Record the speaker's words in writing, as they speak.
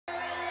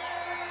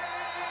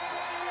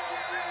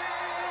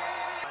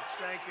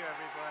Thank you,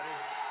 everybody.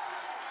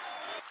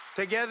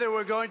 Together,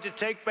 we're going to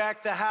take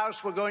back the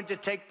House, we're going to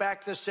take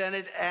back the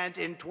Senate, and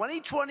in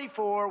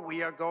 2024,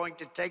 we are going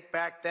to take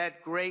back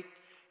that great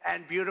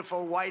and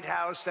beautiful White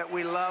House that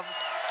we love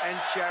and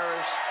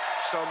cherish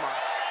so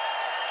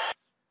much.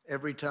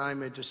 Every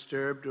time a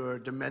disturbed or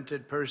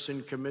demented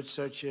person commits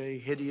such a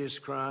hideous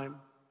crime,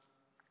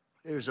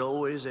 there's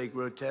always a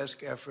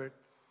grotesque effort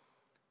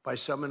by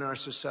some in our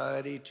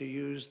society to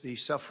use the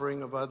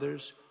suffering of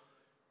others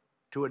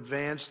to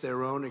advance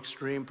their own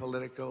extreme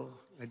political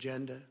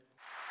agenda.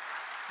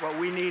 What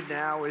we need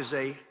now is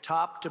a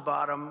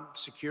top-to-bottom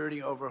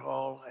security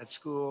overhaul at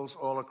schools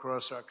all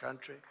across our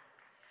country.